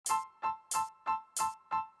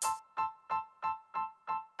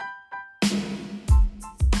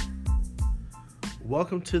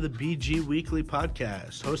Welcome to the BG Weekly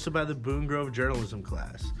Podcast, hosted by the Boone Grove Journalism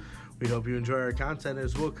class. We hope you enjoy our content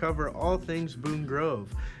as we'll cover all things Boone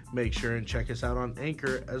Grove. Make sure and check us out on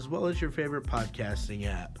Anchor as well as your favorite podcasting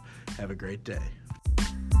app. Have a great day.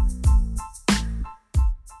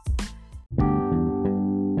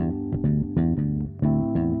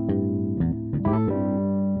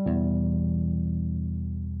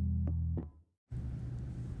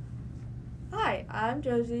 Hi, I'm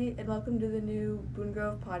Josie, and welcome to the new Boone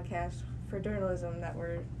Grove podcast for journalism that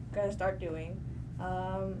we're going to start doing.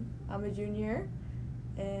 I'm a junior,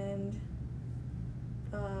 and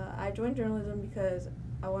I joined journalism because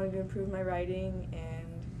I wanted to improve my writing and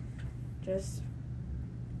just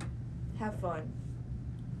have fun.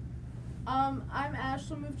 I'm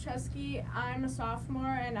Ashley Movcheski. I'm a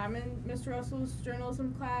sophomore, and I'm in Mr. Russell's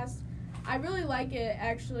journalism class. I really like it,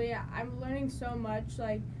 actually. I'm learning so much.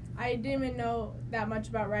 I didn't even know that much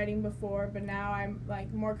about writing before, but now I'm,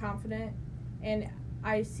 more confident, and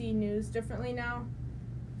I see news differently now.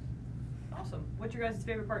 Awesome. What's your guys'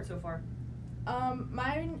 favorite part so far?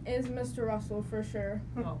 Mine is Mr. Russell, for sure.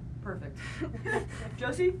 Oh, perfect.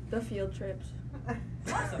 Josie? The field trips.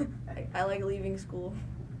 Awesome. I like leaving school.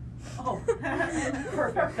 Oh,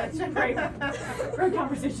 perfect. That's a great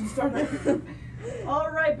conversation starter. All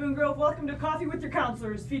right, Boone Grove, welcome to Coffee with Your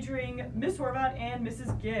Counselors, featuring Miss Horvath and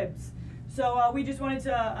Mrs. Gibbs. So we just wanted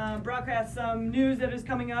to broadcast some news that is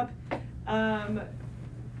coming up. We're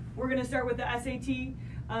going to start with the SAT.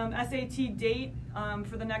 SAT date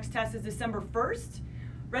for the next test is December 1st.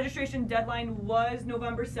 Registration deadline was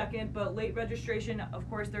November 2nd, but late registration, of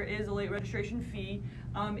course there is a late registration fee,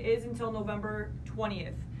 is until November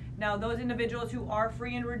 20th. Now those individuals who are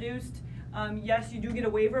free and reduced, yes, you do get a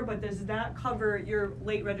waiver, but does not cover your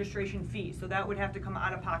late registration fee, so that would have to come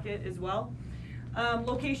out of pocket as well.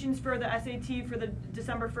 Locations for the SAT for the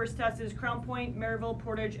December 1st test is Crown Point, Maryville,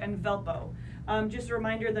 Portage, and Valpo. Just a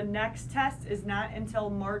reminder, the next test is not until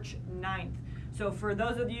March 9th. So for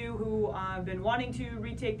those of you who have been wanting to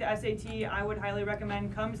retake the SAT, I would highly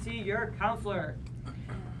recommend come see your counselor.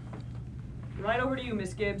 Right over to you,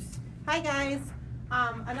 Miss Gibbs. Hi guys.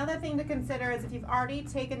 Another thing to consider is if you've already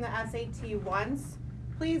taken the SAT once,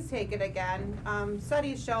 please take it again.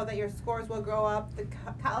 Studies show that your scores will go up. The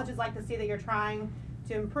colleges like to see that you're trying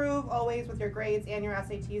to improve always with your grades and your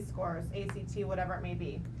SAT scores, ACT, whatever it may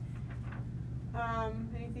be.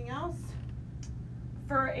 Anything else?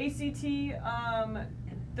 For ACT,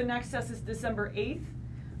 the next test is December 8th.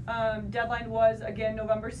 Deadline was, again,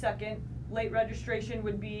 November 2nd. Late registration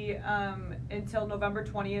would be until November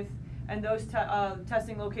 20th. And those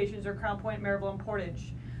testing locations are Crown Point, Maryville, and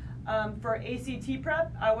Portage. For ACT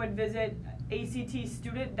prep, I would visit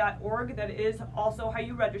actstudent.org. That is also how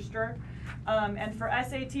you register. And for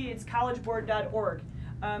SAT, it's collegeboard.org.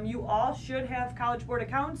 You all should have College Board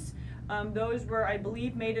accounts. Those were, I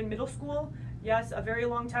believe, made in middle school. Yes, a very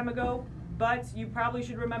long time ago, but you probably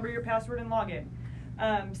should remember your password and login.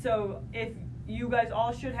 So if you guys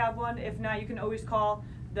all should have one, if not, you can always call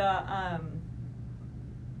the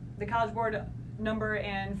College Board number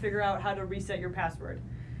and figure out how to reset your password.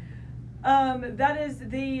 That is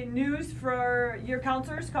the news for your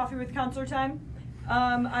counselors, Coffee with Counselor time.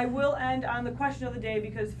 I will end on the question of the day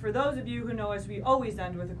because for those of you who know us, we always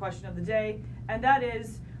end with a question of the day, and that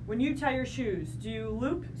is, when you tie your shoes, do you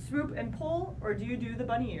loop, swoop, and pull, or do you do the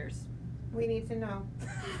bunny ears? We need to know.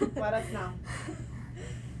 Let us know.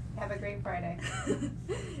 Have a great Friday.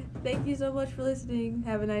 Thank you so much for listening.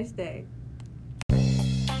 Have a nice day.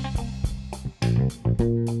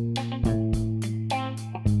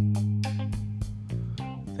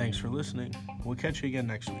 Thanks for listening. We'll catch you again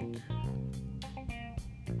next week.